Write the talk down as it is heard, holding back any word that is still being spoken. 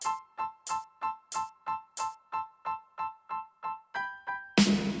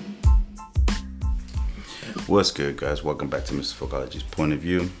What's good, guys? Welcome back to Mr.Fokologii's Point of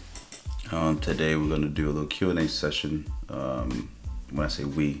View. Today we're going to do a little Q&A session. When I say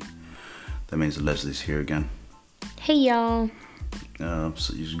we, that means Leslie's here again. Hey, y'all.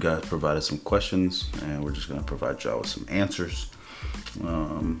 So you guys provided some questions, and we're just going to provide y'all with some answers.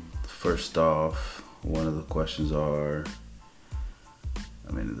 First off, one of the questions are,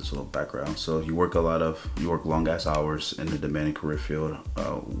 there's a little background. So you work long ass hours in the demanding career field,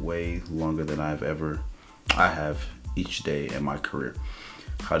 way longer than I have each day in my career.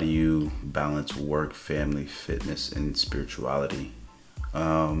 How do you balance work, family, fitness, and spirituality?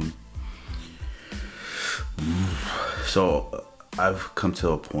 So I've come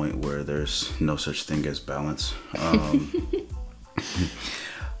to a point where there's no such thing as balance.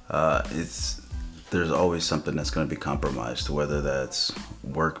 There's always something that's going to be compromised, whether that's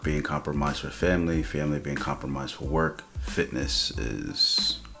work being compromised for family being compromised for work. Fitness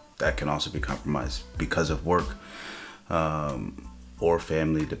that can also be compromised because of work, or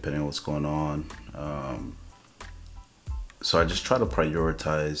family, depending on what's going on. So I just try to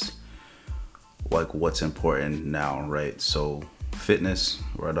prioritize like what's important now, right? So fitness,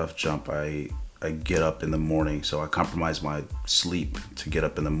 right off jump, I get up in the morning, so I compromise my sleep to get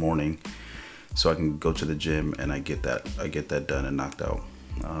up in the morning so I can go to the gym and I get that done and knocked out.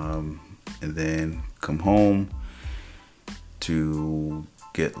 And then come home to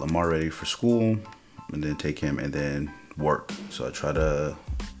get Lamar ready for school, and then take him, and then work. So I try to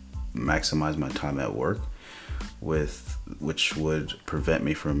maximize my time at work, which would prevent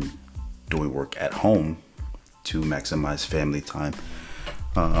me from doing work at home to maximize family time.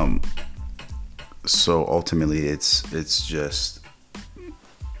 So ultimately it's just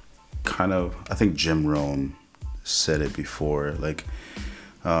kind of, I think Jim Rohn said it before, like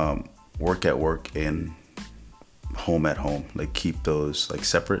work at work and home at home, like keep those like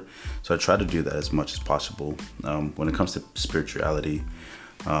separate. So I try to do that as much as possible. When it comes to spirituality,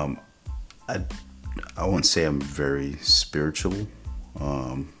 I wouldn't say I'm very spiritual,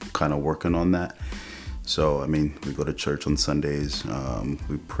 kind of working on that. So we go to church on Sundays,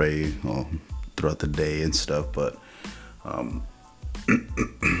 we pray throughout the day and stuff, but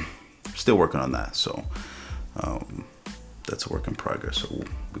still working on that. So that's a work in progress, so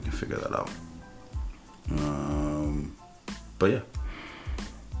we can figure that out. But yeah,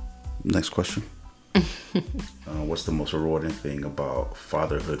 next question. What's the most rewarding thing about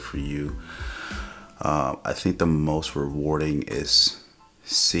fatherhood for you? I think the most rewarding is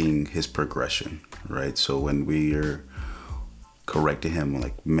seeing his progression, right? So when we are correcting him on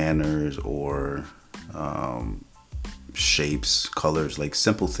like manners or shapes, colors, like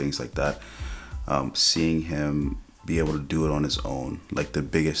simple things like that, seeing him be able to do it on his own. Like the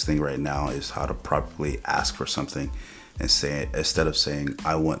biggest thing right now is how to properly ask for something and say it, instead of saying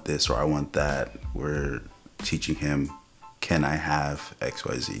I want this or I want that. We're teaching him, can I have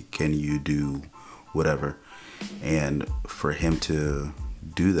XYZ? Can you do whatever? And for him to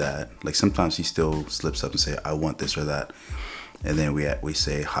do that, like sometimes he still slips up and say I want this or that, and then we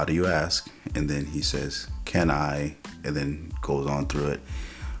say how do you ask, and then he says can I, and then goes on through it.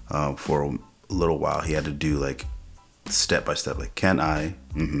 For a little while he had to do like step by step, like can I,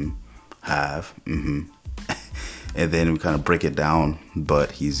 have, and then we kind of break it down,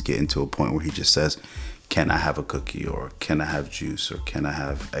 but he's getting to a point where he just says can I have a cookie, or can I have juice, or can I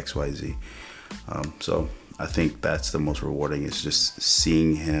have XYZ. So I think that's the most rewarding, is just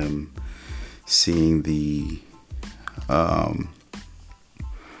seeing him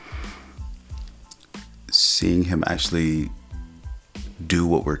actually do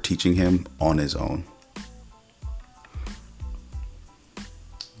what we're teaching him on his own.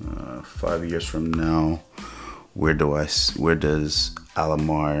 5 years from now, where does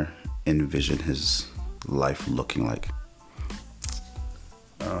Alamar envision his life looking like?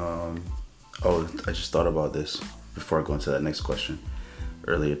 I just thought about this before I go into that next question.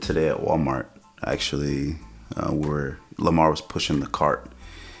 Earlier today at Walmart, actually, where Lamar was pushing the cart,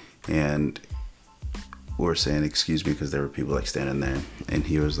 and we were saying excuse me because there were people like standing there, and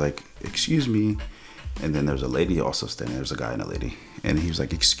he was like excuse me, and then there was a lady also standing there. There's a guy and a lady, and he was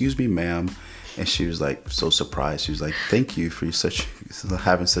like excuse me ma'am, and she was like so surprised. She was like thank you for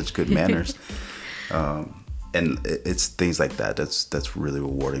having such good manners. And it's things like that that's really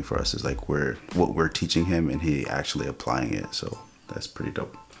rewarding for us, is like what we're teaching him and he actually applying it. So that's pretty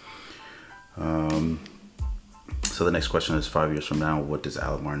dope. So the next question is 5 years from now, what does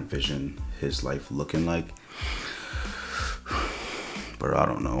Alamar envision his life looking like? But I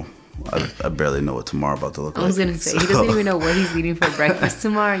don't know. I barely know what tomorrow about to look like. I was gonna say, he doesn't even know what he's eating for breakfast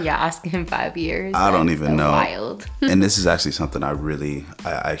tomorrow. You're asking him 5 years. I don't even know. Wild. And this is actually something I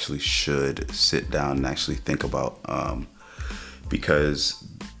actually should sit down and actually think about, because,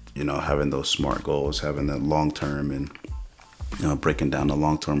 you know, having those SMART goals, having the long term, and breaking down the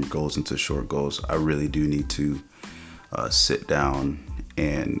long term goals into short goals, I really do need to sit down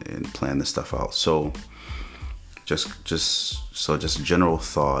and plan this stuff out. So just general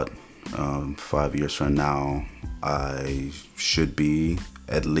thought, 5 years from now, I should be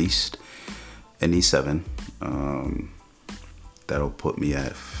at least an E7. That'll put me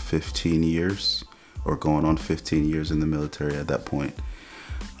at 15 years, or going on 15 years in the military at that point.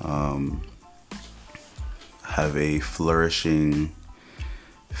 Have a flourishing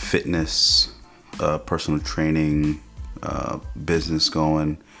fitness, personal training business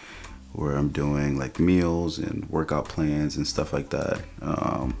going, where I'm doing like meals and workout plans and stuff like that.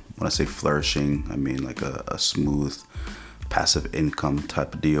 When I say flourishing, I mean like a smooth passive income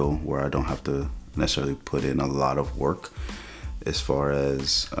type of deal, where I don't have to necessarily put in a lot of work as far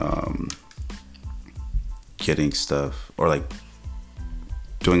as getting stuff, or like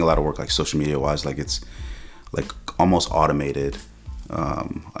doing a lot of work like social media wise, like it's like almost automated.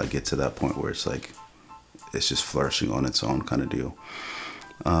 I get to that point where it's like it's just flourishing on its own kind of deal.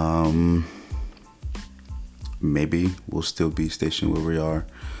 Maybe we'll still be stationed where we are.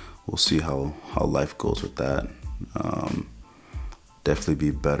 We'll see how life goes with that. Definitely be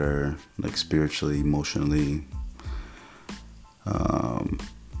better, like spiritually, emotionally.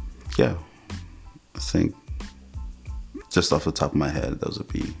 Yeah, I think just off the top of my head, those would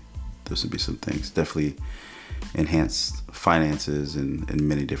be some things. Definitely enhance finances in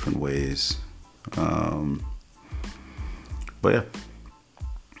many different ways. But yeah.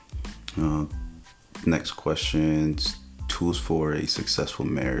 Next question: tools for a successful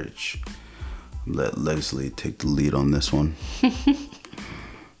marriage. Let Leslie take the lead on this one.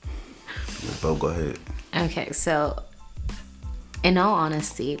 Bo, go ahead. Okay, so in all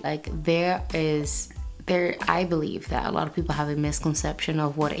honesty, like I believe that a lot of people have a misconception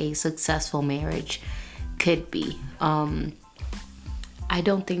of what a successful marriage could be. I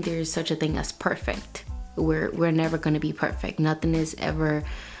don't think there is such a thing as perfect. We're never going to be perfect. Nothing is ever.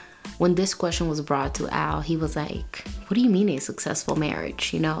 When this question was brought to Al, he was like, "What do you mean a successful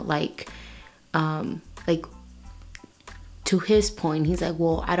marriage?" You know, like to his point, he's like,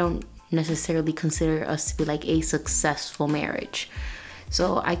 "Well, I don't necessarily consider us to be like a successful marriage."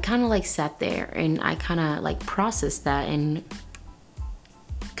 So I kind of like sat there and I kind of like processed that and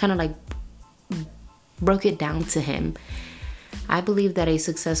kind of like broke it down to him. I believe that a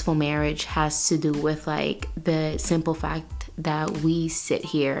successful marriage has to do with like the simple fact that we sit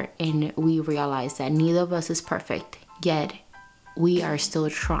here and we realize that neither of us is perfect, yet we are still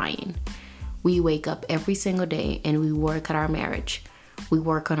trying. We wake up every single day and we work at our marriage. We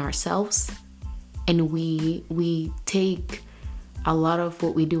work on ourselves, and we take a lot of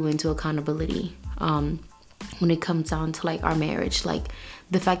what we do into accountability when it comes down to like our marriage. Like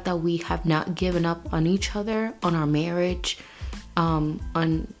the fact that we have not given up on each other, on our marriage, and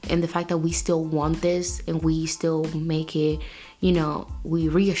the fact that we still want this and we still make it, you know, we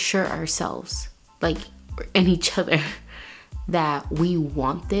reassure ourselves like and each other that we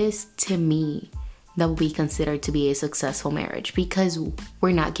want this. To me, that would be considered to be a successful marriage, because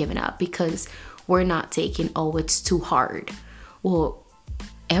we're not giving up, because we're not taking, oh, it's too hard. Well,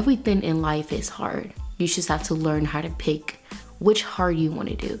 everything in life is hard. You just have to learn how to pick which hard you want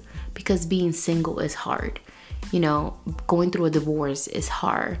to do, because being single is hard. You know, going through a divorce is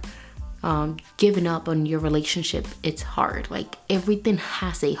hard. Giving up on your relationship, it's hard. Like everything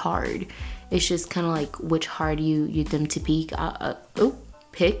has a hard. It's just kind of like which hard you them to pick.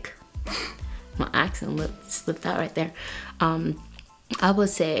 Pick. My accent slipped out right there. I would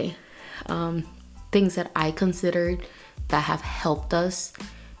say things that I considered that have helped us,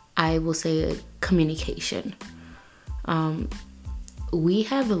 I will say communication. We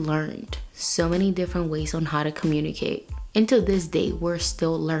have learned so many different ways on how to communicate. And to this day, we're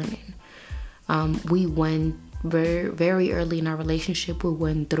still learning. We went very early in our relationship, we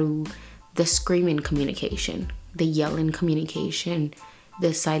went through the screaming communication, the yelling communication,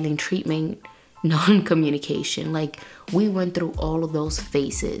 the silent treatment, non-communication. Like we went through all of those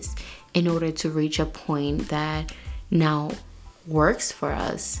phases in order to reach a point that now works for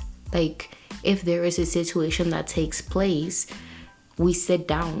us. Like if there is a situation that takes place, we sit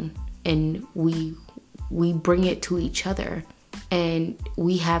down and we bring it to each other, and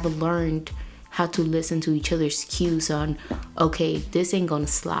we have learned how to listen to each other's cues on, okay, this ain't gonna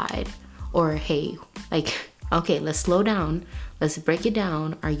slide, or hey, like Okay, let's slow down. Let's break it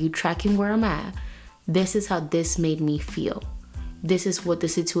down. Are you tracking where I'm at? This is how this made me feel. This is what the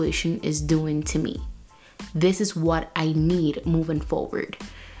situation is doing to me. This is what I need moving forward.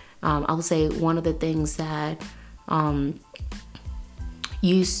 I would say one of the things that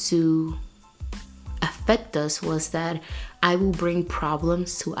used to affect us was that I will bring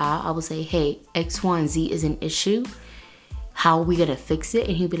problems to Al. I will say, hey, X, Y, and Z is an issue. How are we gonna fix it?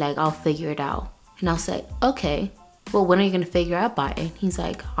 And he'd be like, I'll figure it out. And I'll say, okay, well, when are you gonna figure out by? And he's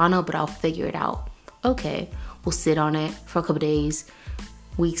like, I don't know, but I'll figure it out. Okay, we'll sit on it for a couple days.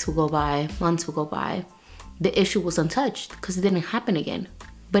 Weeks will go by, months will go by. The issue was untouched because it didn't happen again.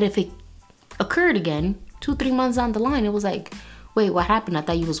 But if it occurred again, 2-3 months down the line, it was like, wait, what happened? I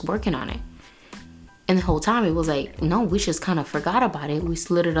thought you was working on it. And the whole time it was like, no, we just kind of forgot about it. We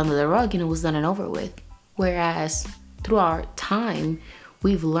slid it under the rug and it was done and over with. Whereas through our time,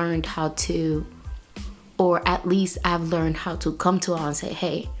 we've learned how to, or at least I've learned how to come to Al and say,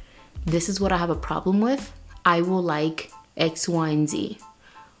 hey, this is what I have a problem with. I will like X, Y, and Z.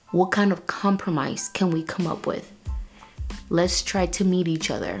 What kind of compromise can we come up with? Let's try to meet each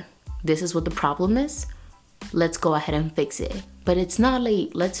other. This is what the problem is. Let's go ahead and fix it. But it's not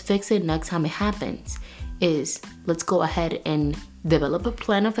late. Let's fix it next time it happens. Let's go ahead and develop a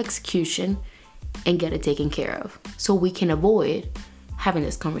plan of execution and get it taken care of so we can avoid having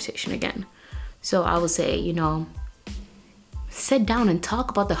this conversation again. So I would say, sit down and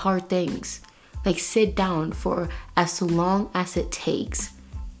talk about the hard things. Like, sit down for as long as it takes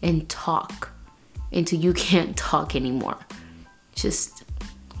and talk until you can't talk anymore. Just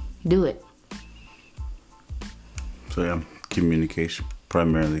do it. So yeah, communication,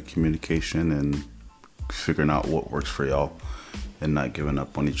 primarily communication, and figuring out what works for y'all and not giving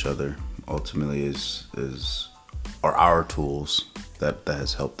up on each other ultimately are our tools that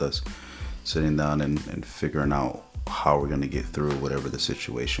has helped us, sitting down and figuring out how we're going to get through whatever the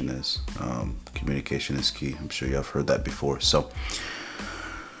situation is. Communication is key. I'm sure you have heard that before. So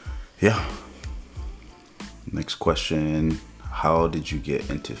yeah, next question. How did you get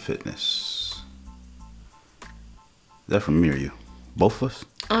into fitness? Is that from me or you? Both of us?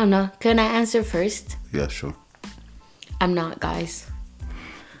 I don't know. Can I answer first? Yeah, sure. I'm not, guys.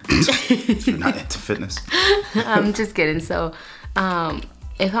 You're not into fitness? I'm just kidding. So,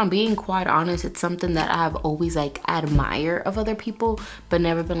 if I'm being quite honest, it's something that I've always admired of other people, but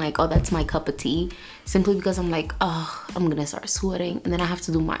never been like, oh, that's my cup of tea. Simply because I'm like, oh, I'm gonna start sweating, and then I have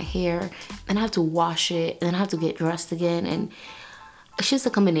to do my hair, and I have to wash it, and then I have to get dressed again, and it's just a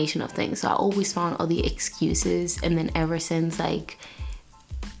combination of things. So I always found all the excuses, and then ever since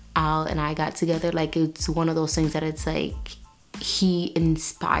Al and I got together, it's one of those things that it's he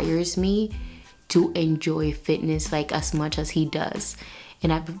inspires me to enjoy fitness as much as he does.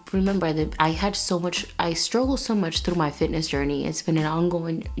 And I remember that I struggled so much through my fitness journey. It's been an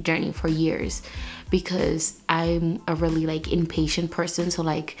ongoing journey for years because I'm a really impatient person. So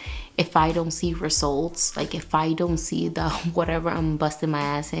if I don't see results, if I don't see the whatever I'm busting my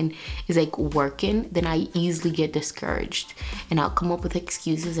ass in is working, then I easily get discouraged and I'll come up with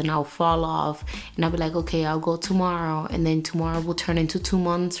excuses and I'll fall off and I'll be like, okay, I'll go tomorrow, and then tomorrow will turn into 2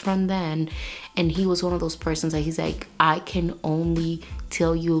 months from then. And he was one of those persons he's like, I can only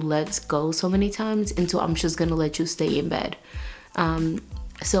tell you let's go so many times until I'm just gonna let you stay in bed.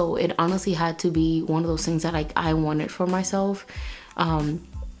 So it honestly had to be one of those things that I wanted for myself. And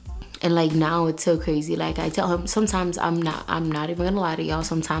now it's so crazy. I tell him sometimes I'm not even gonna lie to y'all.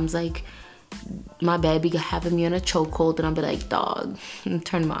 Sometimes my bed be having me on a chokehold and I'll be like, dog,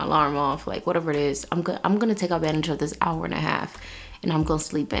 turn my alarm off, whatever it is. I'm gonna take advantage of this hour and a half and I'm gonna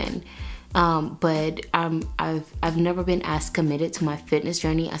sleep in. But I've never been as committed to my fitness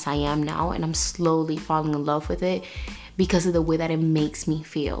journey as I am now, and I'm slowly falling in love with it because of the way that it makes me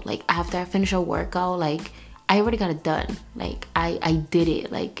feel. After I finish a workout, I already got it done. I did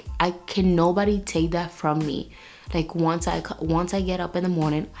it. Nobody take that from me. Once I get up in the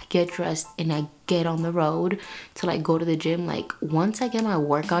morning, I get dressed and I get on the road to go to the gym. Once I get my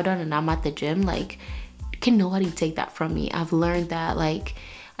workout done and I'm at the gym, can nobody take that from me. I've learned that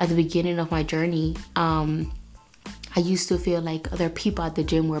at the beginning of my journey, I used to feel other people at the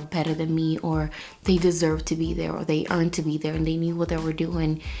gym were better than me, or they deserved to be there, or they earned to be there, and they knew what they were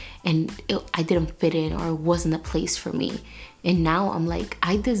doing, and I didn't fit in, or it wasn't a place for me. And now I'm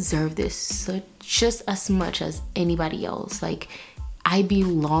I deserve this just as much as anybody else. I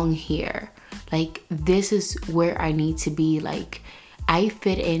belong here. This is where I need to be. I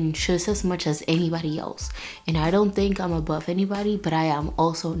fit in just as much as anybody else. And I don't think I'm above anybody, but I am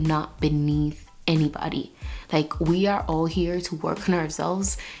also not beneath anybody. We are all here to work on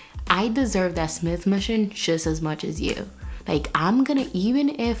ourselves. I deserve that Smith machine just as much as you. Like,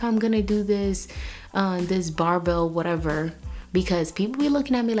 even if I'm gonna do this, this barbell, whatever, because people be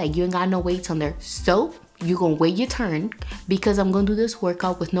looking at me like, you ain't got no weights on there. So, you gonna wait your turn, because I'm gonna do this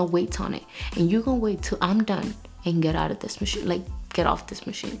workout with no weights on it. And you gonna wait till I'm done and get out of this machine. Like, get off this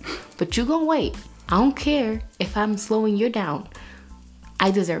machine. But you gonna wait. I don't care if I'm slowing you down.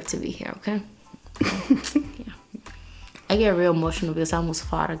 I deserve to be here, okay? Yeah. I get real emotional because I almost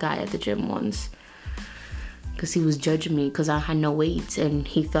fought a guy at the gym once. Because he was judging me because I had no weights, and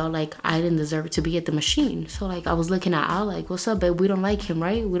he felt like I didn't deserve to be at the machine. So, like, I was looking at Al like, what's up, babe? We don't like him,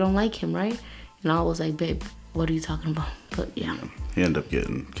 right? We don't like him, right? And I was like, babe, what are you talking about? But, yeah. He ended up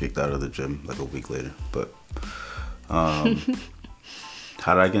getting kicked out of the gym like a week later. But how did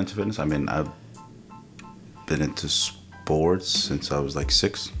I get into fitness? I mean, I've been into sports since I was like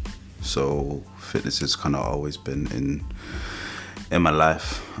 6. So fitness has kind of always been in my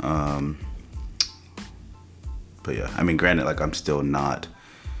life. But yeah, I mean, granted, like, I'm still not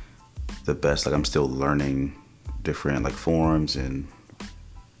the best. Like, I'm still learning different like forms and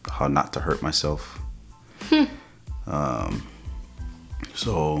how not to hurt myself.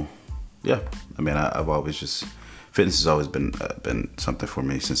 So yeah, I mean, I've always just, fitness has always been something for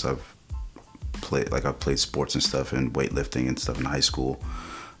me since I've played sports and stuff, and weightlifting and stuff in high school.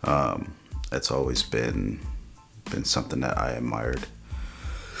 That's always been something that I admired.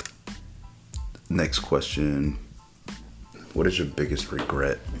 Next question. What is your biggest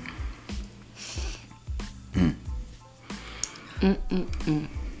regret?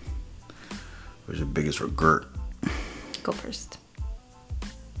 What's your biggest regret? Go first.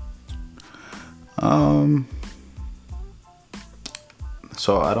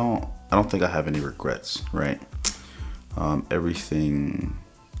 So I don't think I have any regrets, right? Everything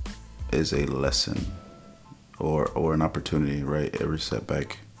is a lesson or an opportunity, right? Every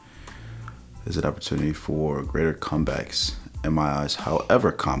setback is an opportunity for greater comebacks in my eyes.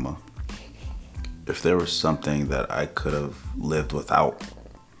 However, if there was something that I could have lived without,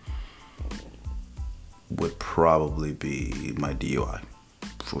 would probably be my DUI,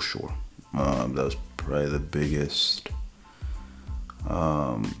 for sure. That was probably the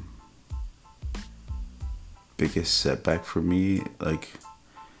biggest setback for me, like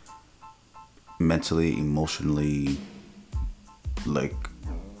mentally, emotionally. Like,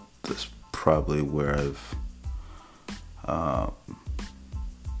 that's probably where I've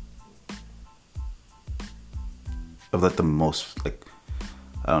let the most, like,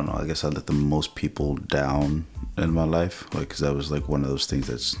 I don't know, I guess I let the most people down in my life, like, because that was like one of those things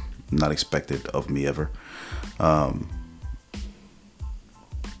that's not expected of me ever, but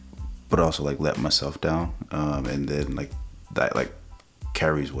also like let myself down, and then like that like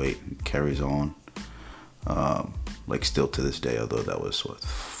carries weight, carries on, like still to this day, although that was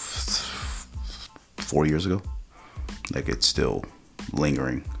 4 years ago, like it's still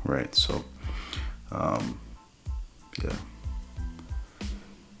lingering, right? So yeah,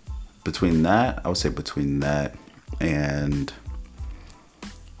 I would say between that and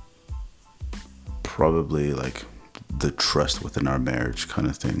probably like the trust within our marriage kind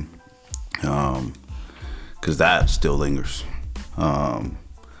of thing, because that still lingers.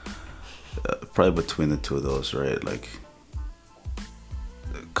 Probably between the two of those, right? Like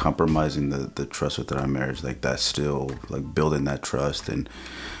compromising the trust within our marriage, like that's still like building that trust, and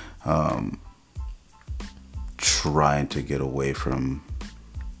trying to get away from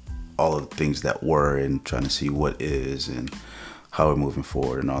all of the things that were and trying to see what is and how we're moving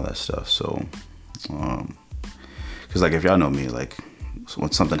forward and all that stuff. So because like if y'all know me, like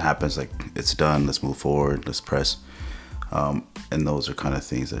when something happens, like it's done, let's move forward, let's press, and those are kind of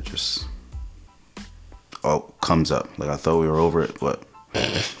things that just comes up. Like I thought we were over it, but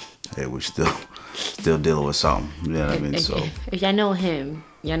hey, we're still dealing with something, you know what I mean? So if y'all know him,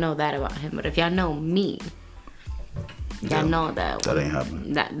 y'all know that about him, but if y'all know me, y'all know that ain't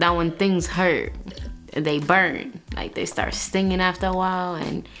happening. That when things hurt, they burn. Like they start stinging after a while,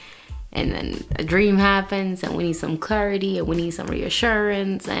 and then a dream happens, and we need some clarity, and we need some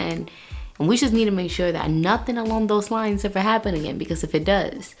reassurance, and we just need to make sure that nothing along those lines ever happen again, because if it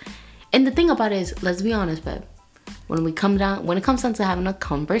does, and the thing about it is, let's be honest, babe, when it comes down to having a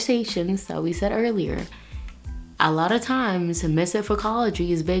conversations that we said earlier, a lot of times Mr.Fokologii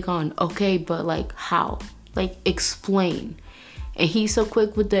is big on, okay, but like how? Like explain. And he's so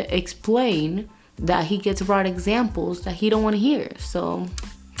quick with the explain that he gets brought examples that he don't want to hear. So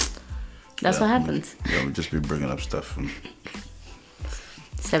that's what happens. Yeah, we just be bringing up stuff from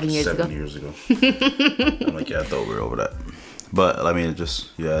 7 years ago. I'm like, yeah, I thought we were over that. But I mean,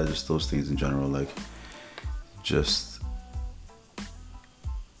 just those things in general, like just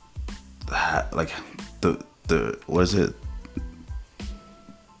like the what is it?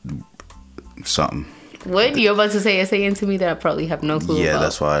 Something. What you're about to say a saying to me that I probably have no clue Yeah, about.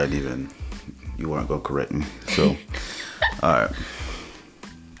 that's why I didn't even. You weren't gonna correct me. So, all right.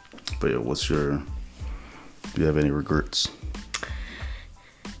 But yeah, do you have any regrets?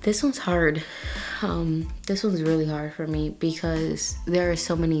 This one's hard. This one's really hard for me because there are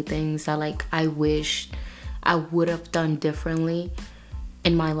so many things that like I wish I would have done differently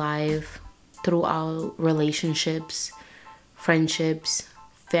in my life throughout relationships, friendships,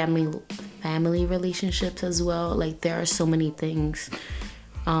 family relationships as well. Like there are so many things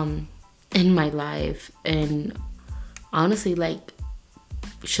in my life, and honestly, like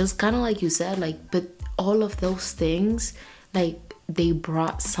just kind of like you said, like, but all of those things, like they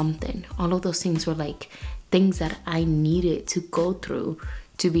brought something. All of those things were like things that I needed to go through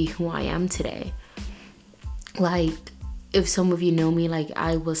to be who I am today. Like if some of you know me, like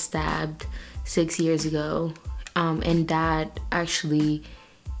I was stabbed 6 years ago, and that actually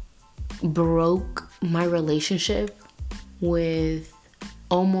broke my relationship with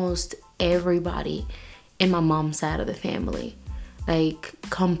almost everybody in my mom's side of the family. Like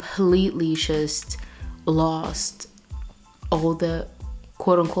completely just lost all the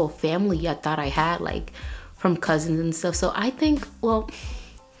quote unquote family I thought I had, like from cousins and stuff. So I think, well,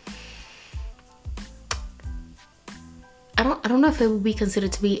 I don't know if it would be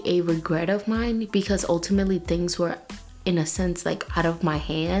considered to be a regret of mine, because ultimately things were in a sense like out of my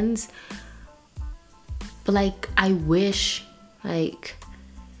hands. But like I wish I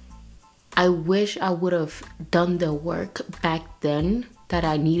would have done the work back then that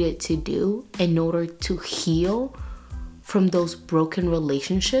I needed to do in order to heal from those broken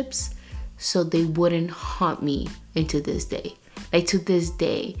relationships, so they wouldn't haunt me into this day. Like to this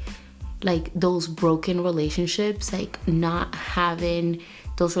day, like those broken relationships, like not having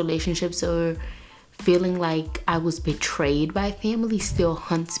those relationships or feeling like I was betrayed by family still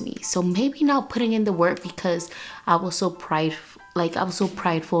haunts me. So maybe not putting in the work because I was so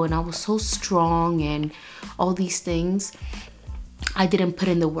prideful, and I was so strong and all these things. I didn't put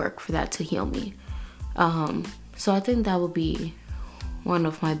in the work for that to heal me. So I think that would be one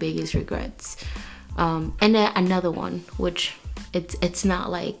of my biggest regrets. And then another one, which it's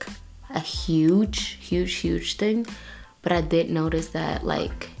not like a huge thing, but I did notice that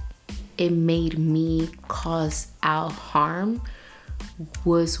like it made me cause out harm,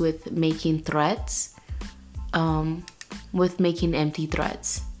 was with making threats, with making empty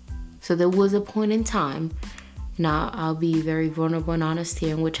threats. So there was a point in time, now I'll be very vulnerable and honest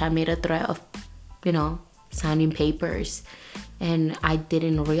here, in which I made a threat of, signing papers, and I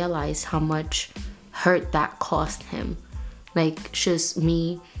didn't realize how much hurt that cost him. Like just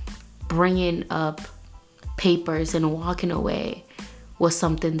me bringing up papers and walking away was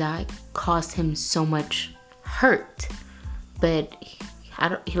something that caused him so much hurt. But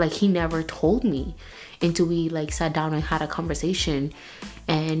he never told me until we like sat down and had a conversation,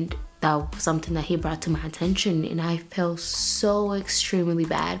 and that was something that he brought to my attention, and I felt so extremely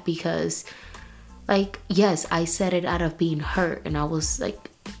bad because like, yes, I said it out of being hurt, and I was like,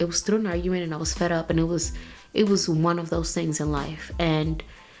 it was through an argument, and I was fed up, and it was one of those things in life, and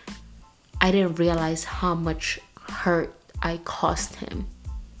I didn't realize how much hurt I caused him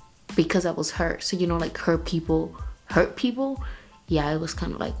because I was hurt. So like hurt people. Yeah, it was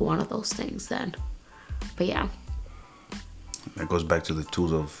kind of like one of those things then. But yeah, it goes back to the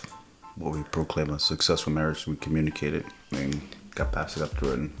tools of what we proclaim a successful marriage. We communicated and got past it, up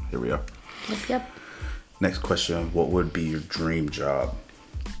through it, and here we are. Yep. Next question: what would be your dream job?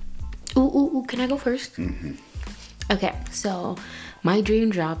 Ooh, can I go first? Mm-hmm. Okay, so my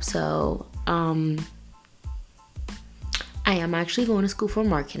dream job. So I am actually going to school for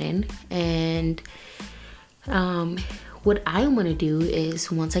marketing, and what I want to do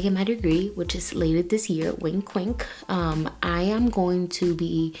is, once I get my degree, which is later this year, wink wink, I am going to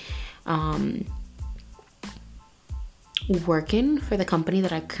be working for the company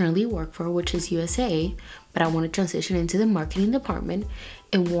that I currently work for, which is USA, but I want to transition into the marketing department.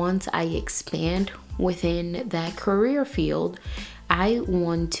 And once I expand within that career field, I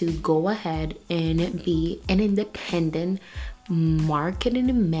want to go ahead and be an independent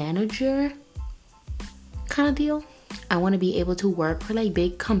marketing manager kind of deal. I want to be able to work for like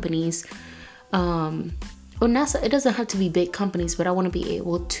big companies, or not. It doesn't have to be big companies, but I want to be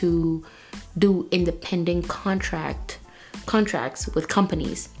able to do independent contracts with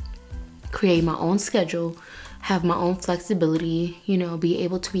companies, create my own schedule, have my own flexibility, be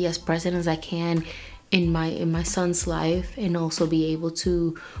able to be as present as I can, in my son's life, and also be able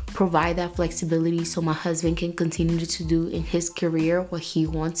to provide that flexibility so my husband can continue to do in his career what he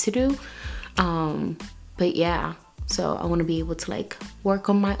wants to do. But yeah, so I want to be able to like work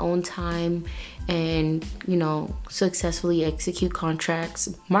on my own time and, you know, successfully execute contracts,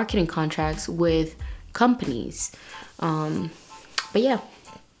 marketing contracts with companies. But yeah.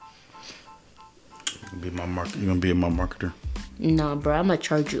 You're gonna be my marketer? No, bro, I'm gonna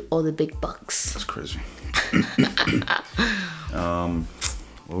charge you all the big bucks. That's crazy.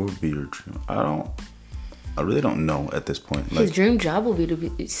 What would be your dream? I really don't know at this point. His dream job will be to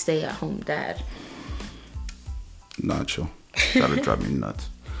be stay at home dad. Nacho. That'll drive me nuts.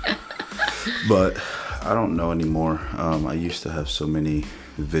 But I don't know anymore. I used to have so many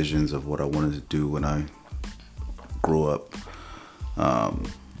visions of what I wanted to do when I grew up.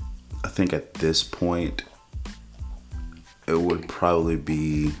 I think at this point, it would probably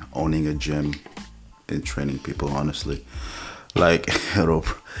be owning a gym and training people, honestly. Like,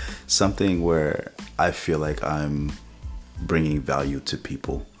 something where I feel like I'm bringing value to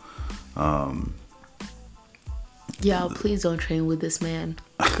people. Y'all, please don't train with this man.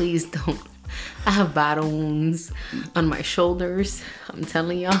 Please don't. I have battle wounds on my shoulders. I'm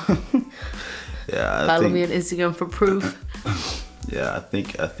telling y'all. Yeah, Follow me on Instagram for proof. Yeah, I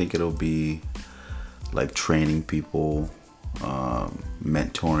think it'll be like training people,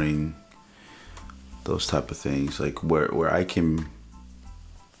 mentoring, those type of things. Like where I can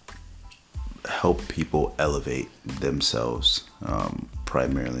help people elevate themselves,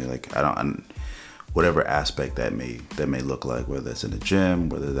 primarily. Like whatever aspect that may look like, whether that's in a gym,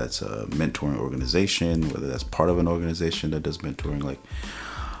 whether that's a mentoring organization, whether that's part of an organization that does mentoring. Like,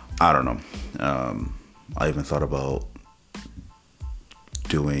 I don't know. I even thought about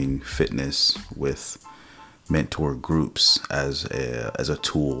doing fitness with mentor groups as a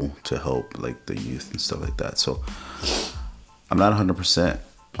tool to help like the youth and stuff like that. So I'm not 100%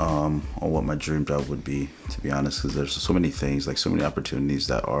 on what my dream job would be, to be honest, because there's so many things, like so many opportunities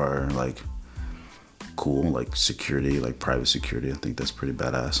that are like cool, like security, like private security. I think that's pretty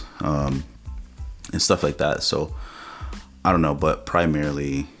badass, and stuff like that. So I don't know, but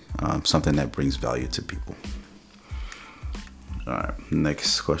primarily something that brings value to people. All right,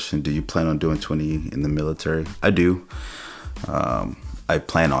 next question. Do you plan on doing 20 in the military? I do. I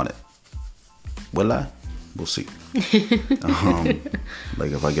plan on it. Will I? We'll see.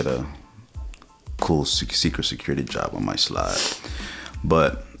 Like if I get a cool secret security job, I might slide.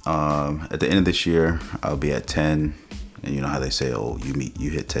 But at the end of this year, I'll be at 10. And you know how they say, oh, you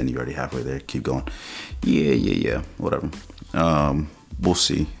hit 10, you're already halfway there. Keep going. Yeah. Whatever. We'll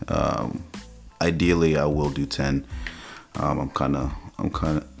see. Ideally, I will do 10. I'm kind of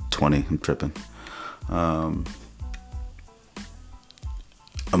 20. I'm tripping. I'm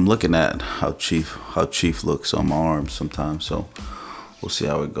looking at how Chief looks on my arms sometimes, so we'll see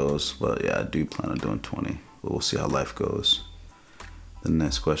how it goes. But yeah, I do plan on doing 20, but we'll see how life goes. The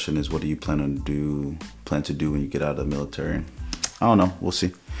next question is, what do you plan to do when you get out of the military? I don't know. We'll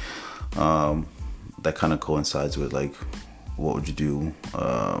see. That kind of coincides with like, what would you do?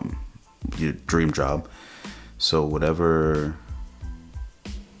 Your dream job. So whatever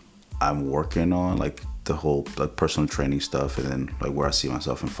I'm working on, like the whole like personal training stuff, and then like where I see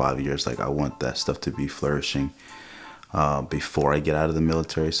myself in 5 years, like I want that stuff to be flourishing before I get out of the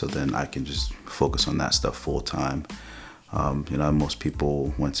military, so then I can just focus on that stuff full time. You know, most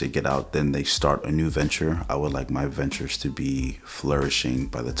people, once they get out, then they start a new venture. I would like my ventures to be flourishing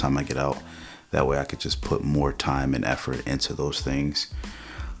by the time I get out. That way I could just put more time and effort into those things.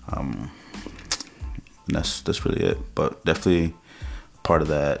 And that's really it. But definitely part of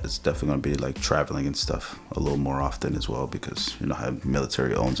that is definitely going to be like traveling and stuff a little more often as well, because you know how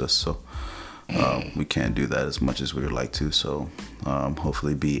military owns us, so we can't do that as much as we would like to. So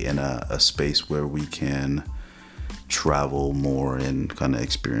hopefully be in a space where we can travel more and kind of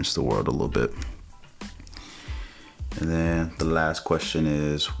experience the world a little bit. And then the last question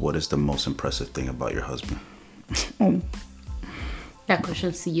is, what is the most impressive thing about your husband? That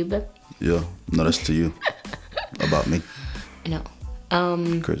question's to you, babe. Yeah, no, that's to you. About me. No.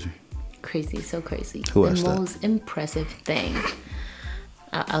 Crazy, so crazy. Who asked the that? most impressive thing,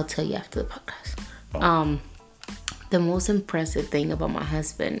 I'll tell you after the podcast. The most impressive thing about my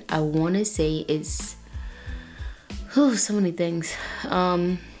husband, I want to say, is so many things.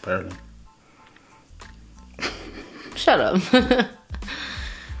 Apparently. Shut up.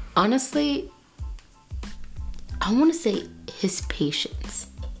 Honestly, I want to say his patience.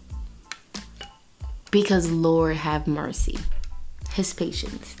 Because Lord have mercy. His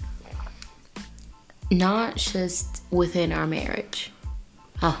patience. Not just within our marriage.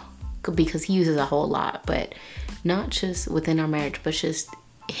 Oh, because he uses a whole lot, but not just within our marriage, but just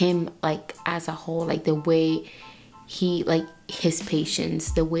him like as a whole, like the way he, like his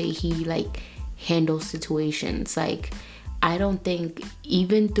patience, the way he like handles situations. Like I don't think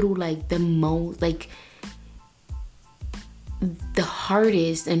even through like the most like the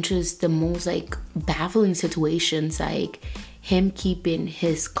hardest and just the most like baffling situations, like him keeping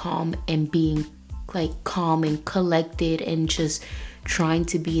his calm and being like calm and collected and just trying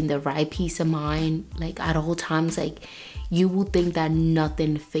to be in the right peace of mind, like at all times, like you will think that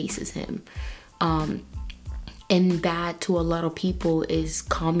nothing faces him, and that to a lot of people is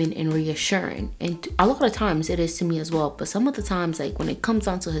common and reassuring, and a lot of times it is to me as well. But some of the times, like when it comes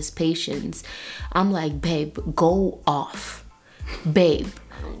down to his patience, I'm like, babe, go off, babe,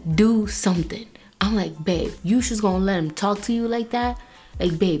 do something. I'm like, babe, you just gonna let him talk to you like that?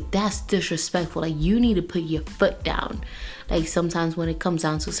 Like, babe, that's disrespectful. Like, you need to put your foot down. Like, sometimes when it comes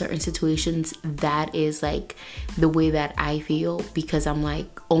down to certain situations, that is like the way that I feel, because I'm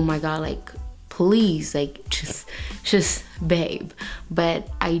like, oh my God, like, please, like, just babe. But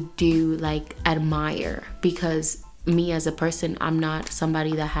I do like admire, because me as a person, I'm not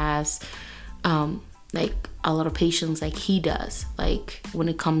somebody that has like a lot of patience like he does, like when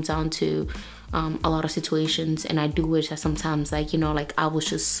it comes down to a lot of situations. And I do wish that sometimes, like, you know, like I was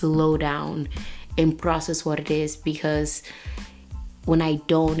just slow down and process what it is, because when I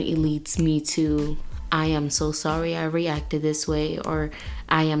don't, it leads me to, I am so sorry I reacted this way, or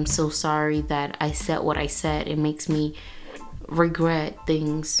I am so sorry that I said what I said. It makes me regret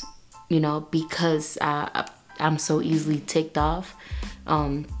things, you know, because I'm so easily ticked off.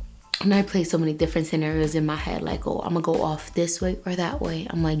 And I play so many different scenarios in my head, like, oh, I'm gonna go off this way or that way.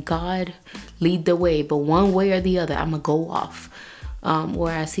 I'm like, God, lead the way, but one way or the other, I'm gonna go off.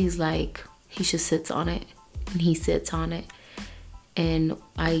 Whereas he's like, he just sits on it, and he sits on it. And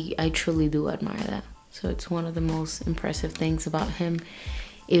I truly do admire that. So it's one of the most impressive things about him,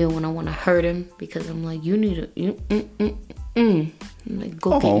 even when I want to hurt him, because I'm like, you need to, like,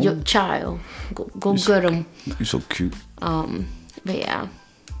 go get your child, go get him. You're so cute. But yeah.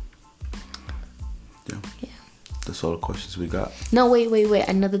 Yeah. That's all the questions we got. No, wait.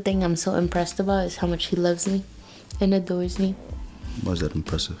 Another thing I'm so impressed about is how much he loves me and adores me. Why is that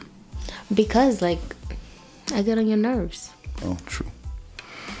impressive? Because, like, I get on your nerves. Oh, true.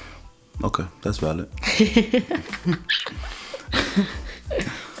 Okay, that's valid.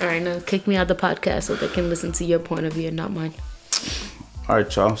 All right, now kick me out the podcast so they can listen to your point of view and not mine. All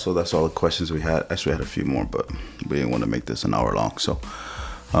right, y'all. So that's all the questions we had. Actually, we had a few more, but we didn't want to make this an hour long. So,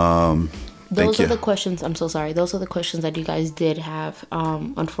 those are the questions. I'm so sorry. Those are the questions that you guys did have.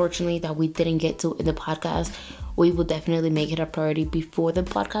 Unfortunately, that we didn't get to in the podcast. We will definitely make it a priority before the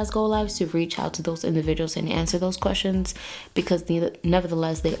podcast go live to reach out to those individuals and answer those questions, because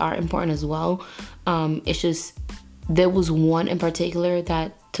nevertheless, they are important as well. It's just, there was one in particular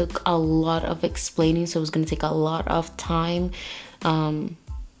that took a lot of explaining, so it was going to take a lot of time.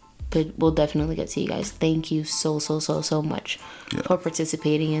 But we'll definitely get to you guys. Thank you so much for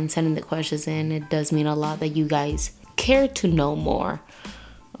participating and sending the questions in. It does mean a lot that you guys care to know more.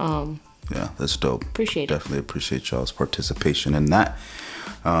 Yeah, that's dope. Appreciate it. Definitely appreciate y'all's participation in that.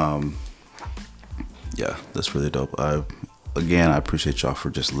 Yeah, that's really dope. I appreciate y'all for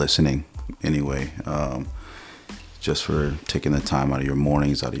just listening anyway. Just for taking the time out of your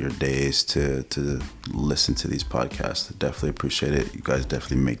mornings, out of your days to listen to these podcasts. I definitely appreciate it. You guys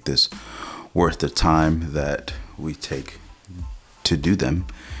definitely make this worth the time that we take to do them.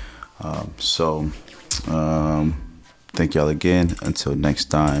 Thank y'all again. Until next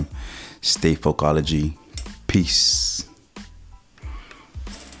time, stay Fokologii. Peace.